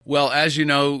Well, as you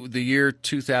know, the year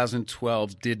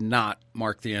 2012 did not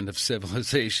mark the end of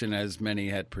civilization as many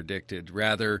had predicted.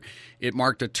 Rather, it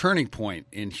marked a turning point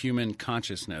in human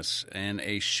consciousness and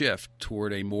a shift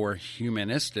toward a more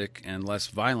humanistic and less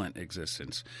violent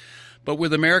existence. But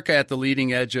with America at the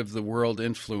leading edge of the world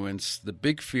influence, the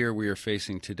big fear we are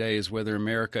facing today is whether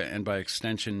America, and by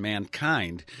extension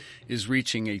mankind, is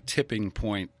reaching a tipping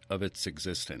point of its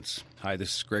existence. Hi,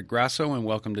 this is Greg Grasso, and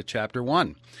welcome to Chapter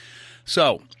 1.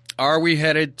 So, are we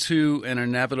headed to an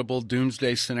inevitable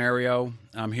doomsday scenario?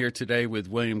 I'm here today with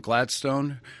William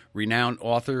Gladstone, renowned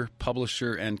author,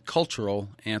 publisher, and cultural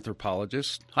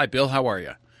anthropologist. Hi, Bill. How are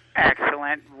you?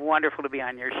 Excellent. Wonderful to be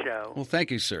on your show. Well,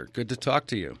 thank you, sir. Good to talk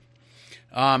to you.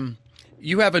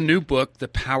 You have a new book, The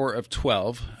Power of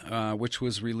 12, which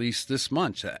was released this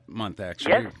month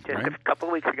actually. Yes, just right? a couple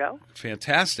of weeks ago.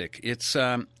 Fantastic. It's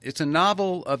a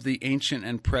novel of the ancient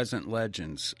and present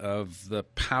legends of the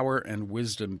power and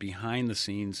wisdom behind the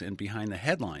scenes and behind the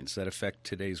headlines that affect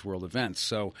today's world events.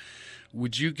 So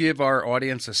would you give our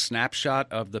audience a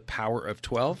snapshot of The Power of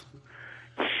 12?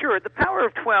 Sure. The Power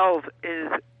of 12 is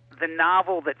the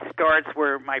novel that starts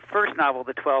where my first novel,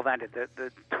 The 12, ended.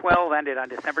 The 12 ended on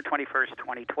December 21st,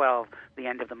 2012, the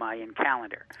end of the Mayan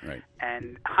calendar. Right.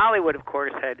 And Hollywood, of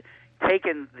course, had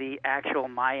taken the actual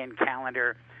Mayan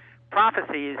calendar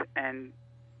prophecies and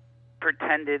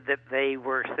pretended that they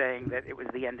were saying that it was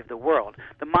the end of the world.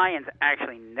 The Mayans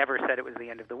actually never said it was the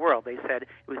end of the world. They said it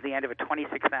was the end of a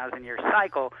 26,000-year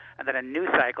cycle and that a new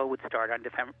cycle would start on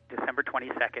December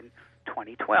 22nd,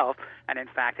 2012. And in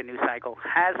fact, a new cycle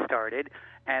has started.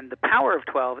 And the Power of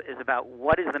 12 is about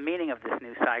what is the meaning of this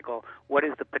new cycle, what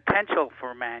is the potential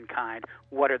for mankind,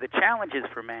 what are the challenges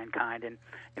for mankind. And,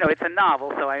 it's a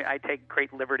novel, so I take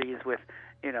great liberties with,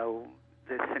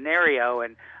 the scenario,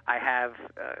 and I have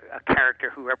a character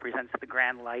who represents the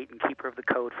Grand Light and Keeper of the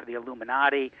Code for the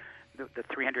Illuminati, the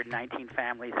 319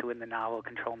 families who in the novel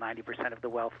control 90% of the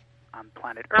wealth on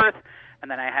planet Earth.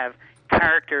 And then I have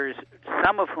characters,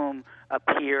 some of whom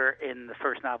appear in the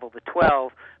first novel, The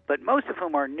 12, but most of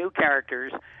whom are new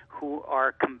characters who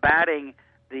are combating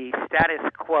the status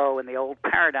quo and the old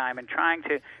paradigm and trying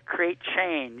to create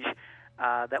change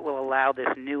that will allow this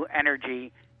new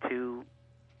energy to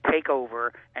take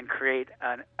over and create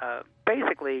a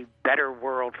basically better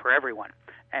world for everyone.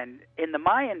 And in the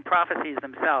Mayan prophecies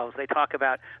themselves, they talk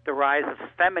about the rise of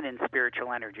feminine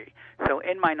spiritual energy. So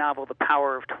in my novel, The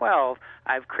Power of 12,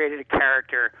 I've created a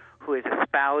character who is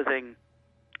espousing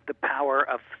the power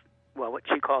of, what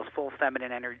she calls full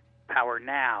feminine energy power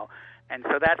now. And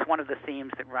so that's one of the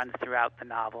themes that runs throughout the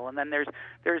novel. And then there's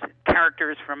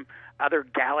characters from other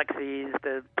galaxies,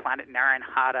 the planet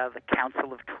Naranjada, the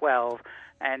Council of 12.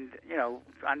 And,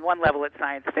 on one level it's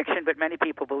science fiction, but many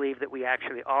people believe that we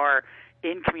actually are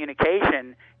in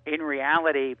communication, in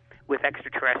reality, with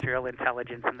extraterrestrial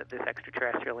intelligence, and that this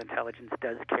extraterrestrial intelligence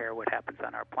does care what happens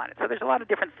on our planet. So there's a lot of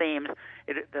different themes.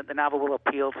 The novel will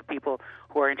appeal to people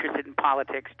who are interested in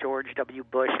politics. George W.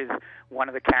 Bush is one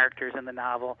of the characters in the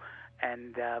novel.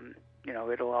 And,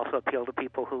 it'll also appeal to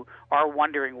people who are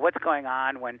wondering what's going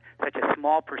on when such a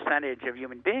small percentage of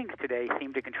human beings today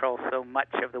seem to control so much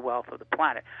of the wealth of the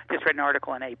planet. Just read an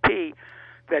article in AP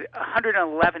that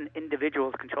 111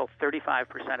 individuals control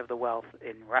 35% of the wealth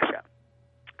in Russia.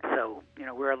 So,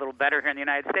 we're a little better here in the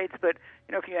United States, but,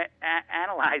 if you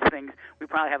analyze things, we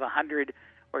probably have 100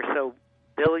 or so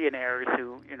billionaires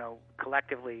who,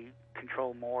 collectively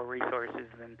control more resources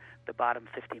than the bottom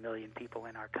 50 million people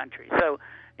in our country. So,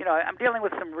 I'm dealing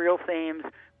with some real themes,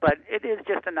 but it is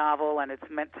just a novel, and it's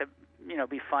meant to,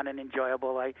 be fun and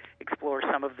enjoyable. I explore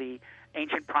some of the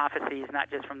ancient prophecies, not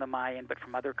just from the Mayan, but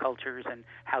from other cultures, and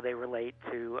how they relate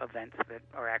to events that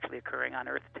are actually occurring on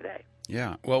Earth today.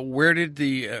 Yeah. Well, where did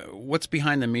what's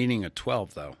behind the meaning of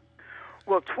 12, though?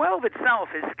 Well, 12 itself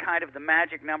is kind of the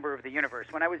magic number of the universe.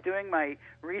 When I was doing my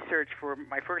research for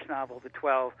my first novel, The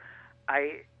 12,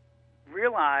 I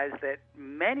realized that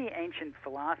many ancient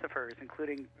philosophers,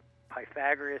 including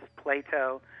Pythagoras,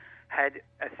 Plato, had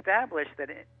established that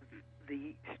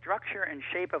the structure and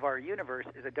shape of our universe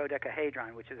is a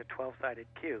dodecahedron, which is a 12-sided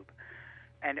cube.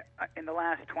 And in the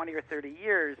last 20 or 30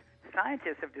 years,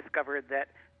 scientists have discovered that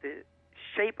the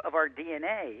shape of our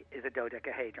DNA is a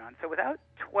dodecahedron. So without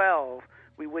 12,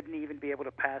 we wouldn't even be able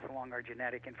to pass along our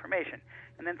genetic information.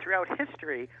 And then throughout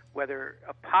history, whether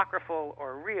apocryphal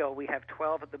or real, we have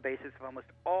 12 at the basis of almost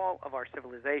all of our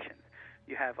civilizations.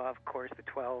 You have, of course, the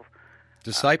 12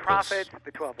 disciples, prophets,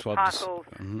 the 12 apostles.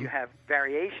 Mm-hmm. You have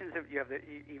variations of,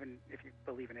 even if you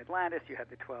believe in Atlantis, you have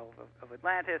the 12 of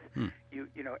Atlantis.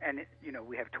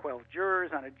 We have 12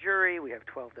 jurors on a jury. We have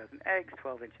 12 dozen eggs,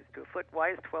 12 inches to a foot.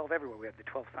 Why is 12 everywhere? We have the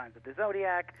 12 signs of the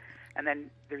zodiac. And then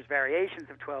there's variations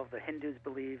of 12. The Hindus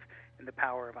believe in the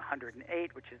power of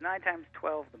 108, which is 9 times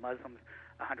 12. The Muslims,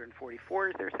 144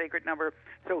 is their sacred number.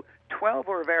 So 12,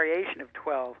 or a variation of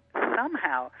 12,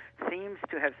 somehow seems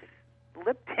to have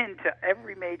slipped into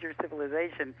every major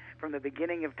civilization from the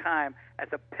beginning of time as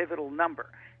a pivotal number.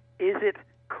 Is it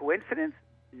coincidence?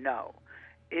 No.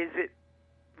 Is it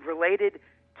related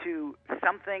to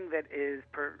something that is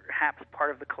perhaps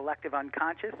part of the collective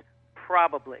unconscious?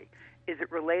 Probably. Is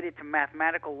it related to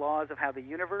mathematical laws of how the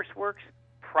universe works?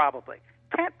 Probably.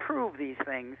 Can't prove these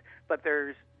things, but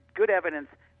there's good evidence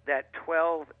that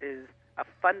 12 is a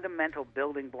fundamental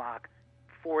building block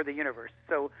for the universe.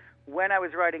 So when I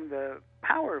was writing The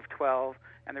Power of 12,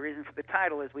 and the reason for the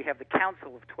title is we have the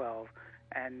Council of 12,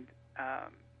 and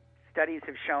studies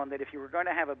have shown that if you were going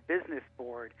to have a business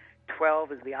board,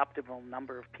 12 is the optimal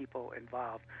number of people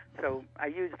involved. So I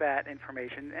used that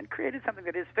information and created something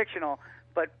that is fictional,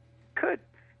 but could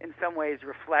in some ways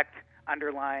reflect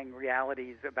underlying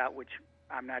realities about which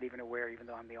I'm not even aware, even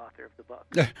though I'm the author of the book.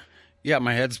 Yeah,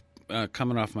 my head's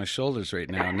coming off my shoulders right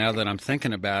now. Now that I'm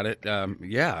thinking about it,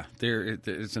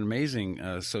 it's an amazing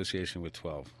association with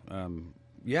 12.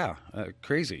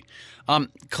 Crazy.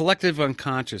 Collective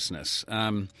unconsciousness.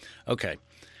 Okay.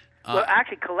 Well,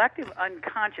 actually, collective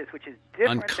unconscious, which is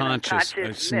different than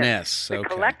unconsciousness. The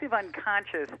collective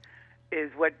unconscious is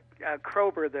what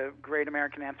Kroeber, the great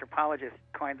American anthropologist,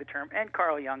 coined the term, and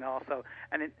Carl Jung also.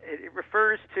 And it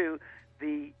refers to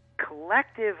the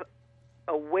collective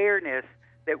awareness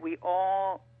that we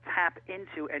all tap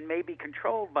into and may be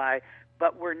controlled by,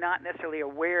 but we're not necessarily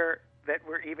aware that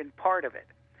we're even part of it.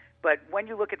 But when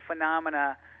you look at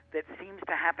phenomena that seems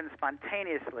to happen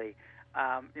spontaneously,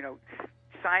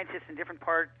 scientists in different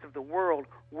parts of the world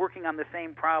working on the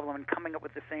same problem and coming up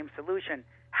with the same solution,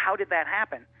 how did that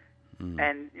happen?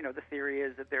 And, the theory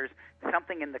is that there's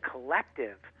something in the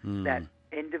collective that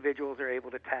individuals are able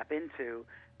to tap into,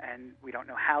 and we don't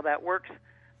know how that works.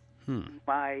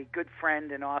 My good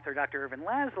friend and author, Dr. Irvin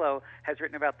Laszlo, has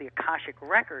written about the Akashic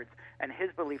Records and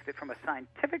his belief that from a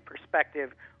scientific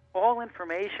perspective, all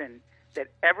information that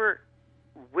ever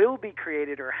will be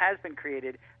created or has been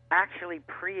created actually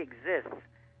pre-exists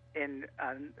in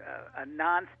a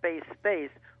non-space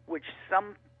space, which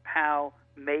somehow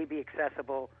may be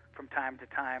accessible from time to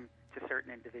time to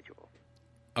certain individuals.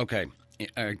 Okay.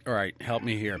 All right. Help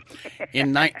me here.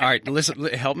 All right. Listen.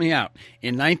 Help me out.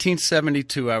 In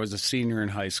 1972, I was a senior in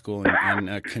high school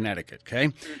in Connecticut. Okay.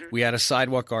 Mm-hmm. We had a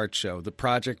sidewalk art show. The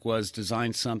project was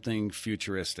design something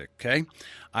futuristic. Okay.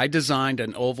 I designed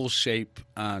an oval-shaped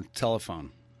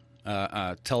telephone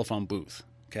booth.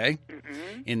 Okay.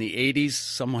 Mm-hmm. In the 80s,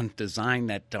 someone designed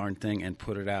that darn thing and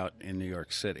put it out in New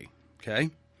York City. Okay.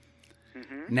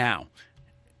 Mm-hmm. Now,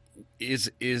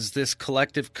 is this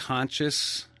collective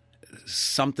conscious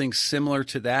something similar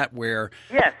to that, where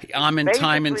yes, I'm in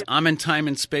time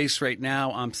and space right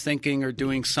now, I'm thinking or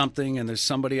doing something, and there's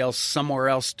somebody else somewhere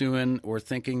else doing or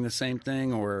thinking the same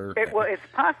thing? Or it's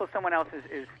possible someone else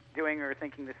is doing or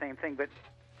thinking the same thing, but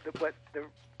what the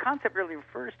concept really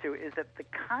refers to is that the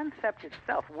concept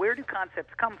itself, where do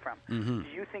concepts come from? Mm-hmm. Do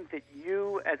you think that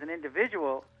you as an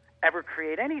individual ever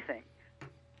create anything?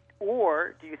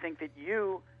 Or do you think that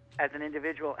you as an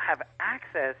individual have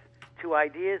access to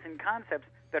ideas and concepts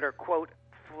that are, quote,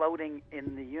 floating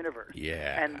in the universe?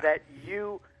 Yeah. And that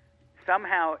you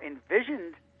somehow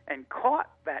envisioned and caught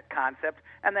that concept,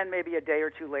 and then maybe a day or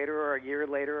two later or a year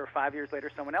later or 5 years later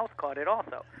someone else caught it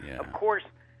also. Yeah. Of course,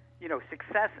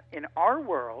 success in our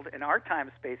world, in our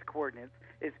time-space coordinates,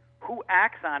 is who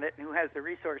acts on it and who has the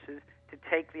resources to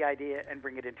take the idea and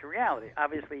bring it into reality.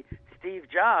 Obviously, Steve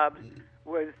Jobs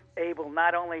was able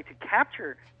not only to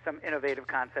capture some innovative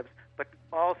concepts, but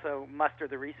also muster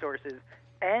the resources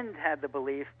and had the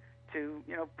belief to,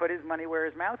 put his money where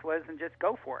his mouth was and just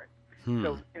go for it.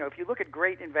 So, if you look at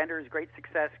great inventors, great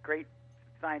success, great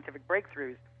scientific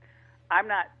breakthroughs, I'm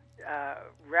not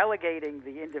relegating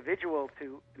the individual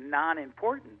to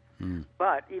non-importance,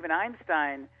 but even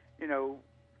Einstein,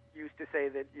 used to say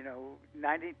that,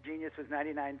 genius was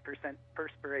 99%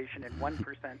 perspiration and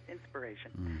 1%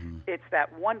 inspiration. Mm-hmm. It's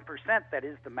that 1% that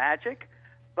is the magic,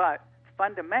 but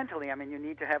fundamentally, you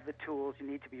need to have the tools, you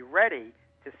need to be ready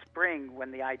to spring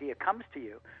when the idea comes to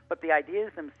you. But the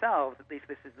ideas themselves, at least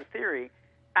this is the theory,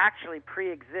 actually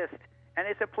pre-exist. And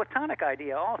it's a Platonic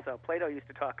idea also. Plato used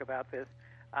to talk about this.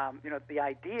 The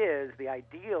ideas, the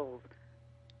ideals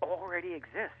already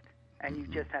exist. and you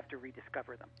just have to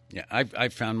rediscover them. Yeah,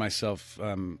 I've found myself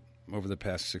over the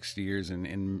past 60 years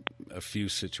in a few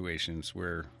situations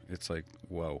where it's like,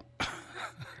 whoa.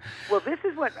 Well, this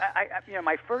is what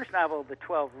my first novel, The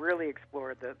 12, really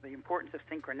explored the importance of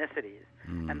synchronicities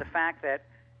and the fact that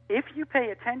if you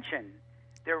pay attention,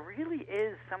 there really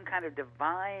is some kind of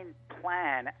divine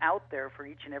plan out there for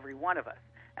each and every one of us.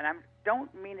 And I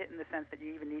don't mean it in the sense that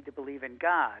you even need to believe in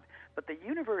God, but the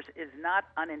universe is not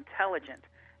unintelligent.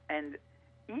 And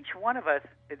each one of us,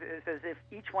 it's as if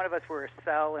each one of us were a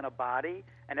cell in a body,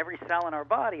 and every cell in our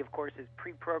body, of course, is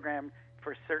pre-programmed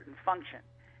for a certain function.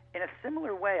 In a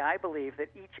similar way, I believe that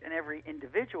each and every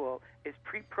individual is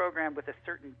pre-programmed with a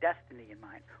certain destiny in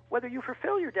mind. Whether you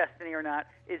fulfill your destiny or not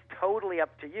is totally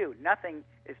up to you. Nothing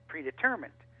is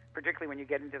predetermined, particularly when you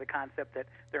get into the concept that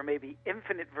there may be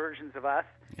infinite versions of us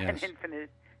and infinite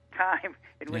time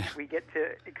in which we get to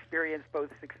experience both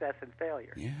success and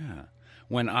failure. Yeah.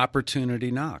 When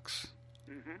opportunity knocks,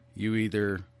 you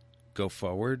either go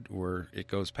forward or it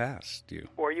goes past you.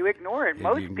 Or you ignore it.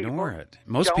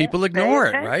 Most people ignore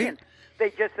it, right? They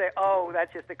just say, oh,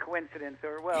 that's just a coincidence,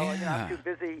 or, well, I'm too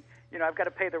busy. I've got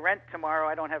to pay the rent tomorrow.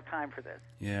 I don't have time for this.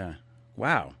 Yeah.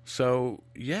 Wow. So,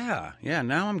 yeah,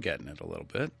 now I'm getting it a little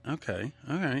bit. Okay.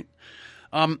 All right.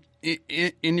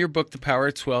 In your book, The Power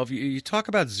of 12, you talk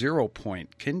about 0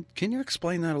 point. Can you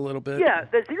explain that a little bit? Yeah,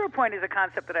 the 0 point is a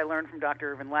concept that I learned from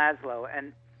Dr. Irvin Laszlo,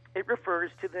 and it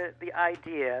refers to the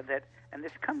idea that, and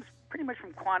this comes pretty much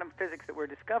from quantum physics that we're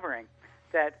discovering,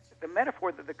 that the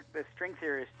metaphor that the string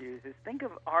theorists use is, think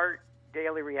of our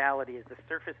daily reality as the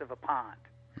surface of a pond,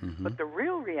 but the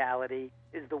real reality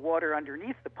is the water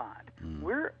underneath the pond.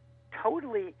 We're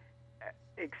totally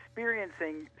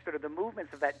experiencing sort of the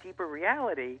movements of that deeper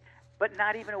reality, but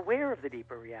not even aware of the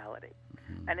deeper reality.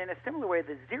 And in a similar way,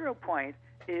 the 0 point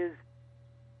is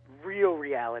real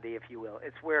reality, if you will.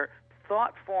 It's where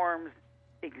thought forms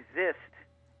exist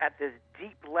at this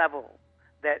deep level,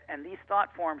 and these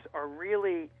thought forms are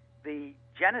really the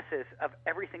genesis of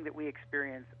everything that we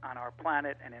experience on our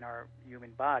planet and in our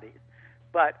human bodies.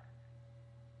 But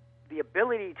the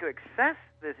ability to access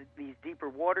these deeper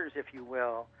waters, if you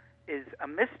will, is a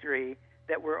mystery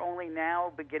that we're only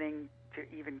now beginning to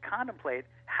even contemplate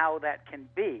how that can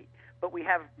be. But we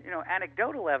have,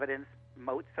 anecdotal evidence,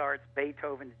 Mozart's,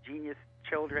 Beethoven's genius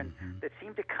children, that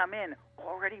seem to come in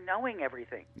already knowing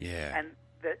everything. Yeah. And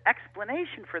the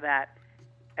explanation for that,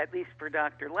 at least for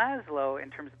Dr. Laszlo, in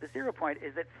terms of the 0 point,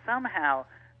 is that somehow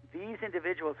these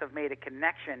individuals have made a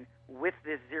connection with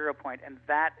this 0 point, and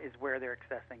that is where they're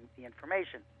accessing the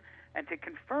information. And to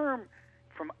confirm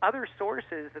from other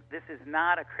sources that this is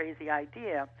not a crazy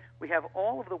idea, we have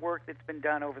all of the work that's been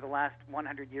done over the last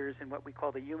 100 years in what we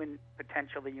call the human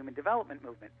potential, the human development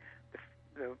movement.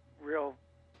 The real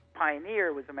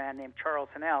pioneer was a man named Charles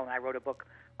Hannell, and I wrote a book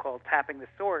called Tapping the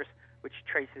Source, which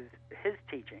traces his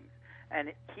teachings.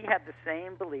 And he had the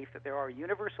same belief that there are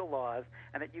universal laws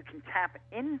and that you can tap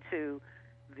into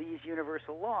these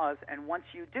universal laws, and once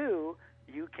you do,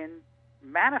 you can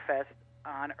manifest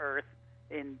on Earth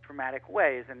in dramatic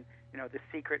ways. And, The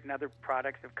Secret and other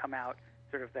products have come out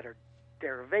sort of that are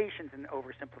derivations and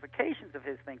oversimplifications of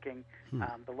his thinking.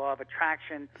 The law of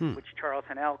attraction, which Charles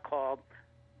Hannell called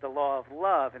the law of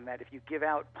love, and that if you give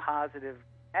out positive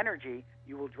energy,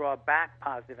 you will draw back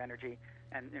positive energy.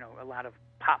 And, a lot of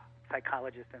pop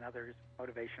psychologists and others,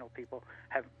 motivational people,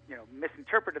 have,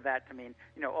 misinterpreted that to mean,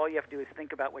 all you have to do is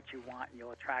think about what you want and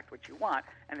you'll attract what you want,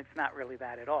 and it's not really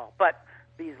that at all. But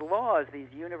these laws, these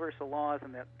universal laws,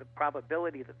 and the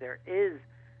probability that there is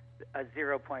a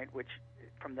 0 point, which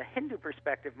from the Hindu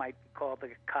perspective might be called the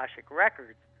Akashic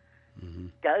Records,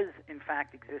 does in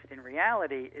fact exist in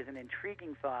reality, is an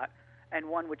intriguing thought, and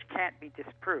one which can't be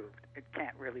disproved. It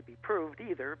can't really be proved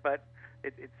either, but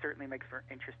it certainly makes for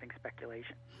interesting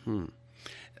speculation.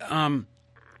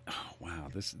 Wow,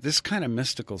 this kind of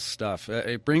mystical stuff.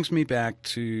 It brings me back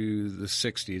to the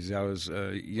 60s. I was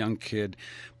a young kid,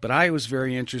 but I was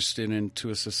very interested into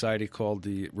a society called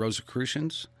the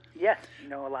Rosicrucians. Yes, you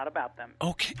know a lot about them.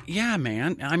 Okay, yeah,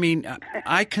 man. I mean,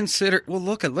 I consider,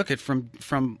 look at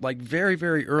from like very,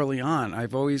 very early on,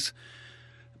 I've always,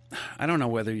 I don't know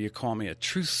whether you call me a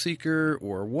truth seeker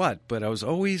or what, but I was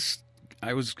always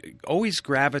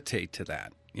gravitate to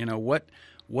that.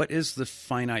 What is the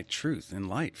finite truth in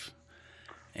life?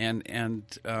 And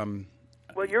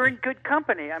well, you're in good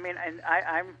company. I mean, and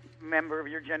I'm a member of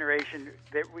your generation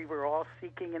that we were all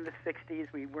seeking in the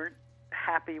 60s. We weren't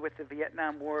happy with the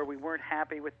Vietnam War. We weren't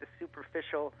happy with the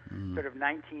superficial sort of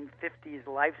 1950s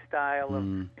lifestyle of,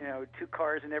 2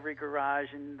 cars in every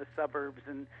garage in the suburbs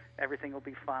and everything will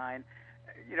be fine.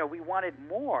 we wanted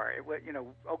more.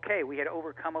 Okay, we had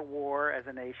overcome a war as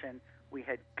a nation. We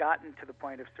had gotten to the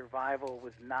point of survival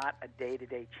was not a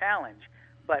day-to-day challenge.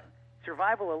 But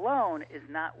survival alone is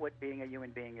not what being a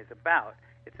human being is about.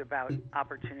 It's about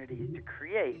opportunities to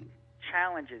create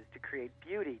challenges, to create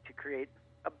beauty, to create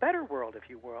a better world, if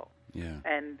you will. Yeah.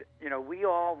 And, we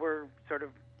all were sort of,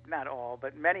 not all,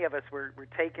 but many of us were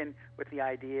taken with the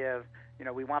idea of,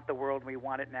 we want the world, and we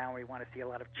want it now, and we want to see a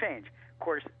lot of change. Of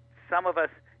course, some of us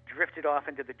drifted off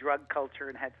into the drug culture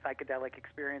and had psychedelic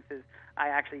experiences. I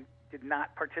actually did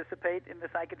not participate in the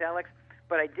psychedelics,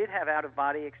 but I did have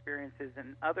out-of-body experiences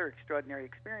and other extraordinary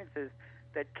experiences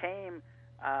that came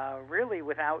really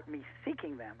without me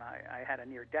seeking them. I had a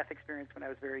near-death experience when I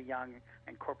was very young.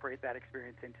 I incorporate that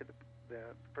experience into the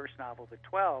first novel, The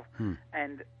 12.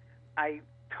 And I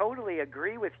totally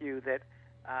agree with you that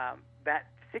that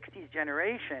 60s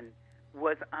generation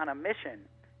was on a mission,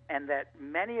 and that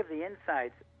many of the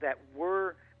insights that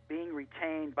were being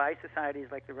retained by societies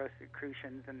like the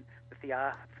Rosicrucians and the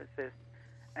Theosophists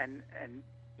and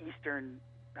Eastern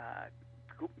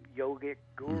yogic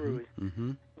gurus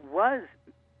was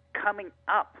coming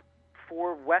up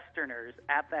for Westerners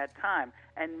at that time.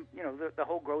 And, the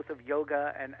whole growth of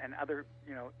yoga and other,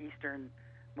 Eastern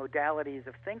modalities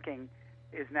of thinking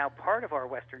is now part of our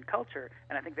Western culture,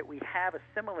 and I think that we have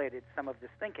assimilated some of this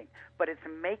thinking. But it's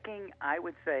making, I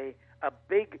would say, a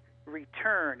big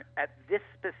return at this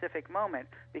specific moment,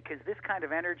 because this kind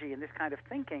of energy and this kind of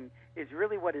thinking is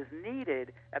really what is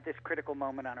needed at this critical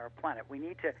moment on our planet. We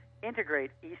need to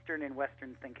integrate Eastern and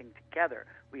Western thinking together.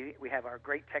 We have our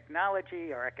great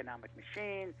technology, our economic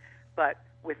machine, but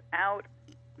without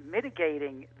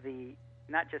mitigating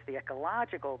not just the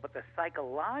ecological, but the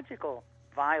psychological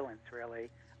violence, really,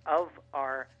 of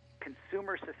our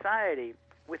consumer society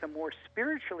with a more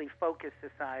spiritually focused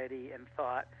society and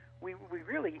thought, we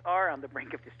really are on the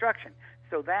brink of destruction.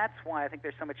 So that's why I think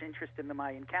there's so much interest in the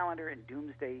Mayan calendar and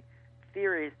doomsday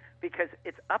theories, because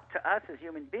it's up to us as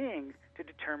human beings to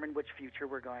determine which future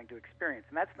we're going to experience.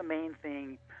 And that's the main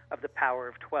thing of the Power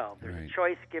of 12. There's a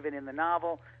choice given in the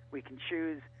novel. We can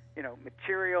choose,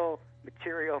 material,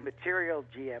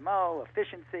 GMO,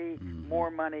 efficiency, more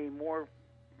money, more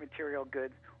material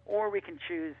goods, or we can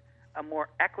choose a more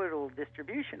equitable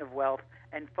distribution of wealth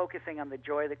and focusing on the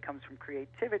joy that comes from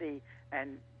creativity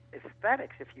and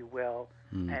aesthetics, if you will,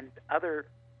 and other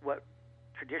what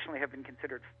traditionally have been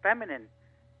considered feminine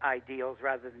ideals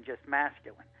rather than just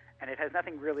masculine. And it has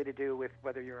nothing really to do with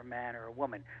whether you're a man or a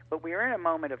woman. But we are in a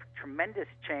moment of tremendous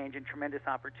change and tremendous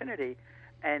opportunity,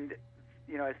 and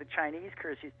as the Chinese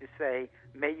curse used to say,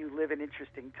 may you live in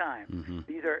interesting times.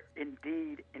 These are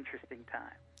indeed interesting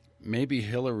times. Maybe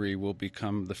Hillary will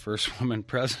become the first woman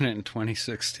president in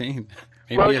 2016.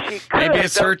 Maybe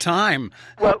it's her time.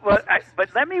 But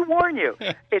let me warn you,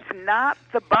 it's not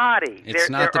the body.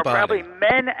 There are probably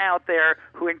men out there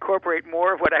who incorporate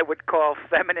more of what I would call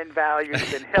feminine values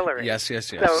than Hillary. Yes. So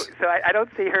I don't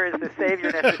see her as the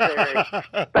savior necessarily.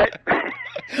 But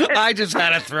I just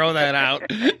had to throw that out.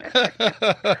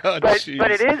 But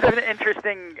it is an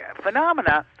interesting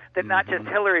phenomena that not just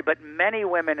Hillary, but many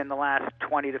women in the last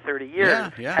 20 to 30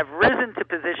 years have risen to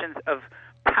positions of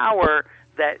power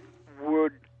that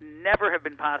would never have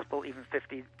been possible even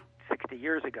 50, 60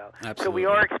 years ago. Absolutely. So we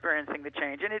are experiencing the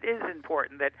change, and it is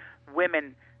important that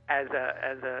women as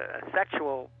a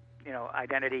sexual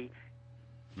identity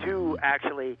do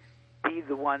actually be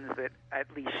the ones that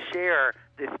at least share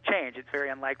this change. It's very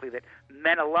unlikely that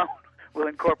men alone will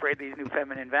incorporate these new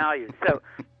feminine values. So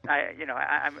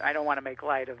I don't want to make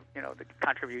light of the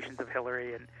contributions of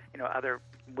Hillary and other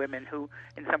women who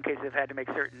in some cases have had to make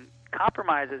certain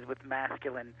compromises with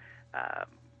masculine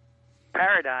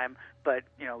paradigm, but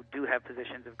do have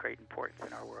positions of great importance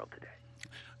in our world today.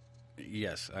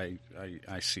 Yes,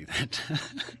 I see that.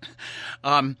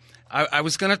 I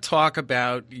was going to talk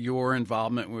about your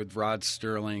involvement with Rod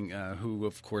Serling, who,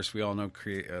 of course, we all know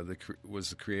was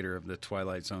the creator of the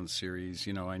Twilight Zone series.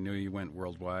 I knew you went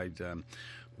worldwide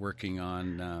working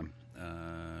on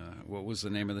what was the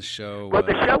name of the show? Well,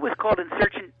 the show was called In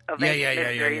Search of Ancient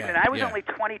Mysteries, and I was yeah. only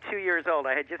 22 years old.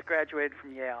 I had just graduated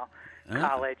from Yale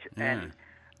College, and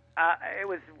it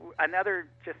was another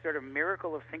just sort of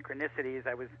miracle of synchronicities.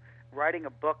 I was writing a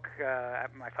book.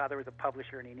 My father was a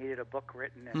publisher, and he needed a book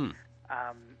written, and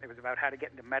it was about how to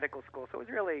get into medical school. So it was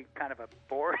really kind of a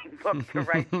boring book to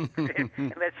write, unless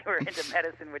you were into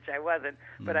medicine, which I wasn't.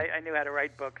 But I knew how to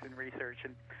write books and research.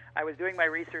 And I was doing my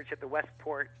research at the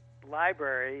Westport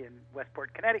Library in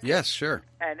Westport, Connecticut. Yes, sure.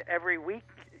 And every week,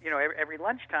 every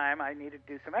lunchtime, I needed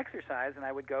to do some exercise, and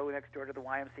I would go next door to the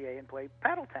YMCA and play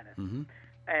paddle tennis.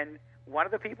 And one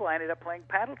of the people I ended up playing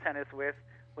paddle tennis with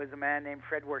was a man named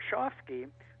Fred Warshawski,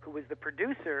 who was the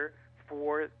producer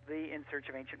for the In Search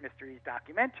of Ancient Mysteries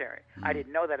documentary. I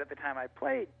didn't know that at the time I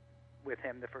played with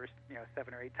him the first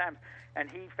 7 or 8 times,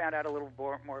 and he found out a little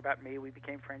more about me. We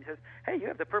became friends. He says, "Hey, you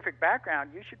have the perfect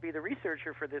background. You should be the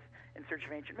researcher for this In Search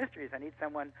of Ancient Mysteries. I need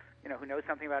someone who knows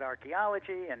something about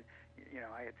archaeology." And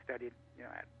I had studied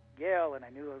at Yale, and I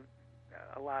knew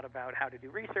a lot about how to do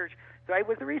research, so I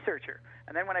was the researcher.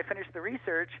 And then when I finished the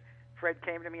research, Fred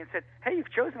came to me and said, "Hey, you've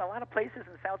chosen a lot of places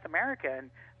in South America, and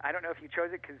I don't know if you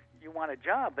chose it because you want a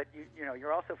job, but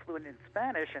you're also fluent in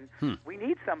Spanish, and we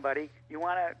need somebody. You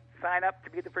want to sign up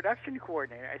to be the production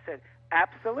coordinator?" I said,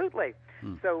 "Absolutely."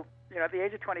 So, at the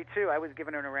age of 22, I was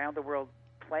given an around-the-world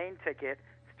plane ticket.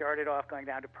 Started off going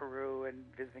down to Peru and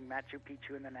visiting Machu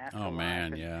Picchu and the Nazca Oh, man,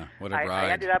 Lines. yeah. What a ride.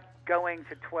 I ended up going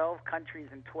to 12 countries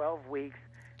in 12 weeks,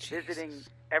 visiting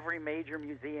every major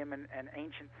museum and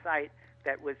ancient site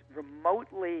that was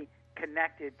remotely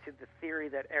connected to the theory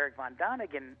that Eric von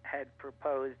Däniken had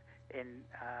proposed in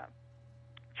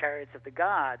Chariots of the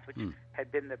Gods, which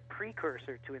had been the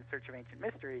precursor to In Search of Ancient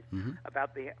Mysteries,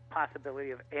 about the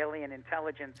possibility of alien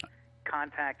intelligence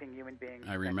contacting human beings.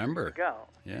 I remember. Ago.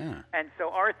 Yeah. And so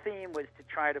our theme was to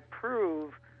try to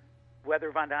prove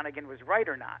whether von Däniken was right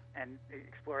or not and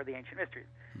explore the ancient mysteries.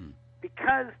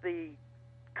 Because the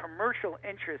commercial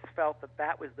interests felt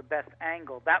that was the best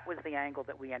angle, that was the angle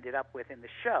that we ended up with in the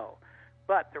show.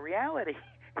 But the reality,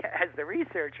 as the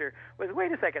researcher, was,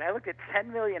 wait a second, I looked at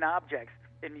 10 million objects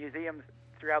in museums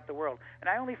throughout the world, and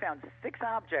I only found 6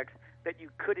 objects that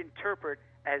you could interpret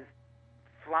as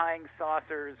flying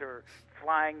saucers or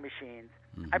flying machines.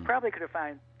 I probably could have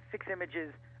found 6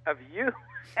 images of you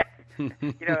as,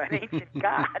 an ancient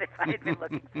god if I had been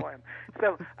looking for him.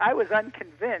 So I was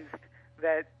unconvinced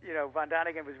that, von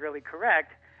Däniken was really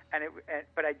correct,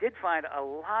 but I did find a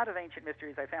lot of ancient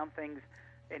mysteries. I found things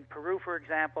in Peru, for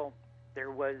example.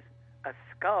 There was a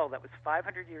skull that was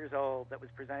 500 years old that was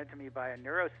presented to me by a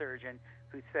neurosurgeon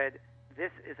who said,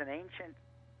 "This is an ancient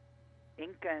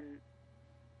Incan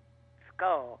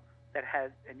skull that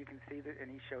has," and you can see that, and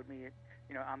he showed me,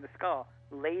 on the skull,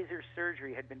 laser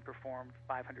surgery had been performed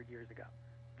 500 years ago.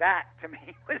 That, to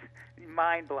me, was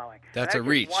mind-blowing. That's a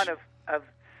reach. One of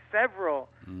several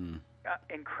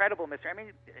incredible mysteries. I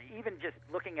mean, even just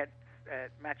looking at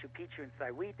Machu Picchu and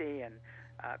Sayhuite and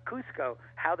Cusco,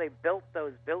 how they built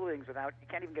those buildings without, you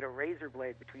can't even get a razor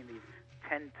blade between these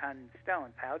 10-ton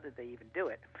stones. How did they even do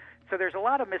it? So there's a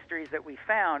lot of mysteries that we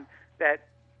found that,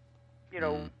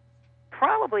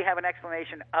 probably have an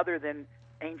explanation other than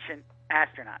ancient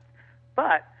astronauts.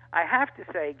 But I have to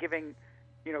say, giving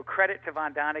credit to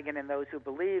von Däniken and those who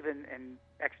believe in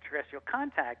extraterrestrial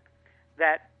contact,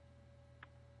 that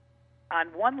on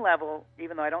one level,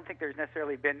 even though I don't think there's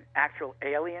necessarily been actual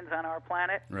aliens on our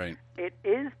planet, right, it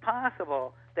is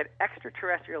possible that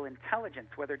extraterrestrial intelligence,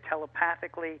 whether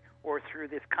telepathically or through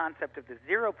this concept of the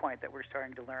 0 point that we're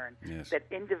starting to learn, that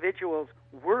individuals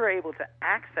were able to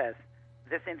access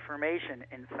this information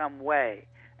in some way,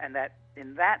 and that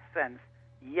in that sense,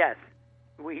 yes,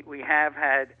 we have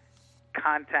had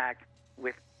contact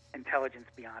with intelligence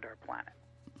beyond our planet.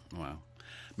 Wow.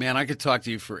 Man, I could talk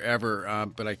to you forever,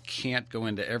 but I can't go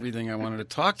into everything I wanted to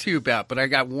talk to you about. But I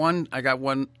got one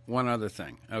other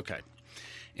thing. Okay.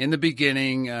 In the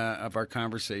beginning of our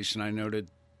conversation, I noted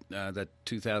that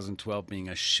 2012 being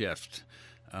a shift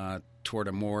toward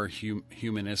a more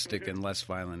humanistic and less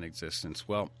violent existence.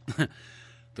 Well,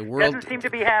 the world doesn't seem to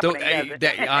be happening.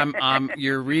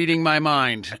 You're reading my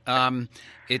mind.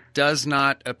 It does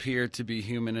not appear to be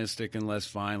humanistic and less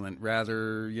violent.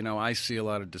 Rather, I see a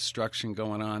lot of destruction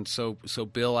going on. So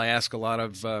Bill, I ask a lot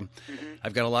of.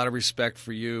 I've got a lot of respect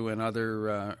for you and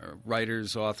other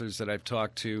writers, authors that I've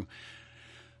talked to.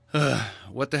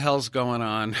 What the hell's going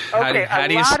on? Okay, how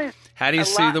do you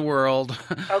see the world?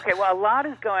 Okay, well, a lot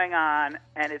is going on,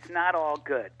 and it's not all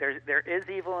good. There is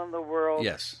evil in the world.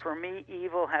 Yes. For me,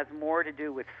 evil has more to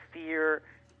do with fear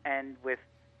and with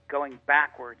going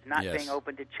backwards, not being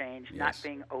open to change, not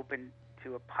being open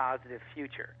to a positive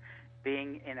future,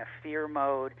 being in a fear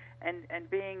mode, and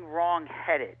being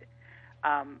wrong-headed.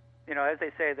 As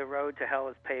they say, the road to hell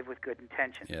is paved with good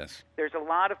intentions. Yes. There's a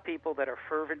lot of people that are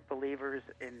fervent believers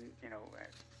in,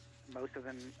 most of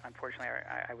them, unfortunately,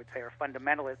 I would say are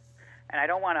fundamentalists. And I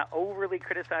don't want to overly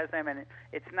criticize them. And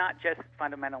it's not just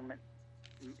fundamental,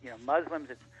 Muslims.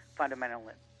 It's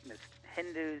fundamentalist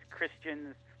Hindus,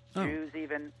 Christians, Jews,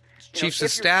 even. Chiefs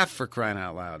of staff, for crying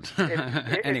out loud.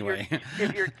 Anyway.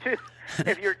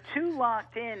 If you're too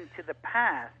locked into the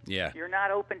past, you're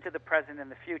not open to the present and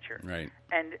the future. Right.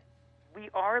 And we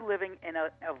are living in an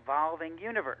evolving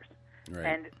universe. Right.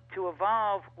 And to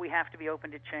evolve, we have to be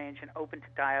open to change and open to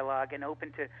dialogue and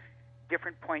open to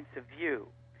different points of view.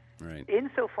 Right.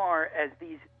 Insofar as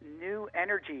these new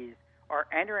energies are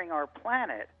entering our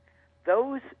planet,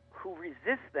 those who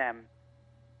resist them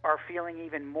are feeling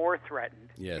even more threatened.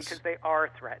 Yes. Because they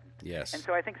are threatened. Yes. And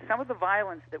so I think some of the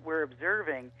violence that we're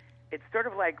observing, it's sort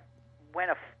of like when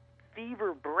a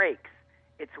fever breaks,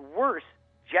 it's worse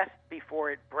just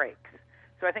before it breaks.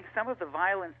 So I think some of the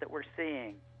violence that we're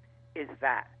seeing is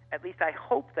that. At least I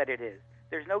hope that it is.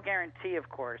 There's no guarantee, of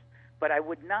course, but I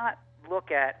would not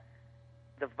look at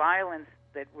the violence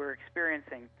that we're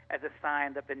experiencing as a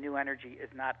sign that the new energy is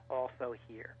not also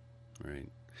here. Right.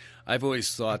 I've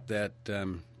always thought that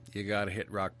you got to hit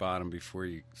rock bottom before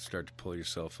you start to pull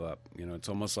yourself up. You know, it's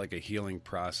almost like a healing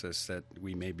process that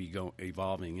we may be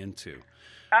evolving into.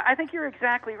 I think you're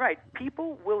exactly right.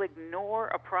 People will ignore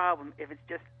a problem if it's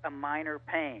just a minor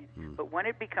pain. But when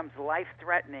it becomes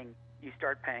life-threatening, you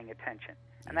start paying attention.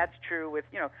 And that's true with,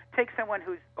 take someone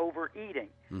who's overeating.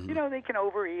 They can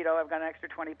overeat, I've got an extra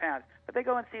 20 pounds. But they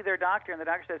go and see their doctor, and the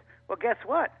doctor says, well, guess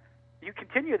what? You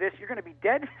continue this, you're going to be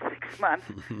dead in 6 months.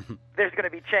 There's going to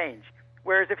be change.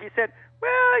 Whereas if you said,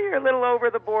 well, you're a little over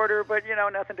the border, but,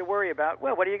 nothing to worry about,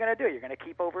 well, what are you going to do? You're going to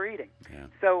keep overeating. Yeah.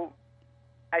 So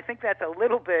I think that's a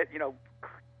little bit,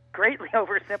 greatly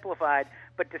oversimplified,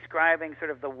 but describing sort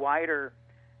of the wider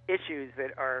issues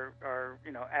that are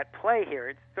at play here.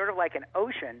 It's sort of like an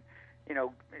ocean.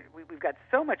 We've got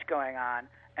so much going on,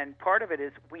 and part of it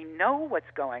is we know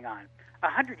what's going on.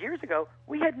 100 years ago,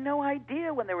 we had no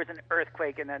idea when there was an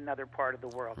earthquake in another part of the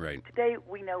world. Right. Today,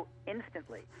 we know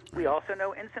instantly. We also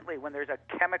know instantly when there's a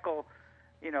chemical,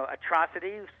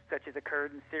 atrocity such as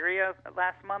occurred in Syria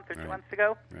last month or 2 months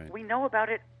ago. Right. We know about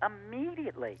it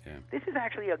immediately. Yeah. This is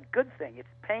actually a good thing. It's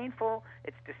painful,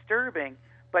 it's disturbing,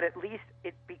 but at least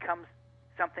it becomes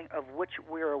something of which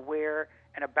we're aware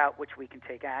and about which we can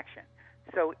take action.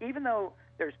 So even though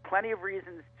there's plenty of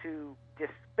reasons to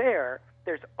despair,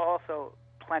 there's also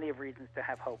plenty of reasons to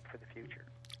have hope for the future.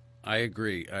 I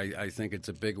agree. I think it's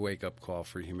a big wake-up call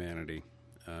for humanity,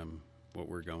 what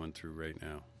we're going through right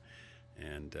now.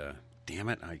 And damn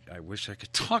it, I wish I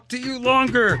could talk to you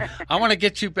longer. I want to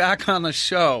get you back on the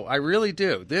show. I really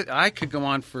do. I could go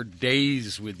on for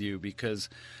days with you because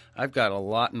I've got a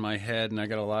lot in my head, and I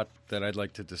got a lot that I'd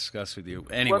like to discuss with you.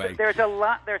 Anyway, well, there's a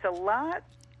lot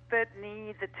that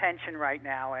needs attention right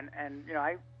now, and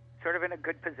I sort of in a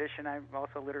good position. I'm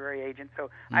also a literary agent, so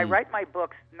I write my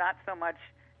books not so much.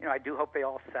 I do hope they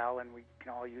all sell and we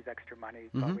can all use extra money.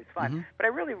 It's always fun. But I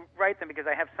really write them because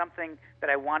I have something that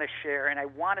I want to share and I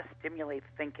want to stimulate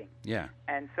thinking. Yeah.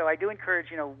 And so I do encourage.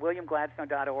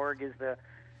 WilliamGladstone.org is the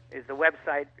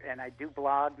website, and I do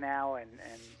blog now, and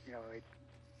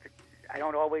I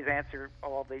don't always answer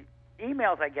all the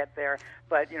emails I get there,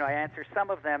 but I answer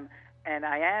some of them, and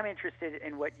I am interested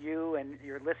in what you and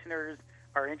your listeners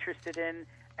are interested in.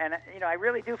 And, I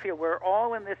really do feel we're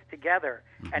all in this together,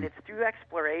 and it's through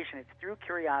exploration, it's through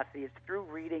curiosity, it's through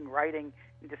reading, writing,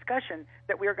 and discussion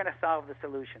that we are going to solve the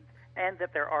solutions, and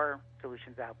that there are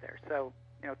solutions out there. So,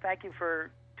 thank you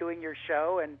for doing your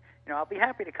show, and, I'll be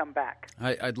happy to come back.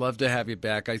 I'd love to have you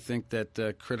back. I think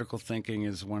that critical thinking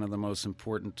is one of the most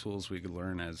important tools we could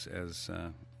learn as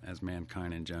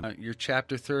mankind in general. Your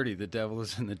chapter 30, The Devil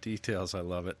is in the Details. I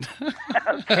love it.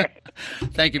 Okay.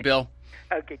 Thank you, Bill.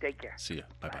 Okay, take care. See you.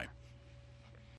 Bye-bye.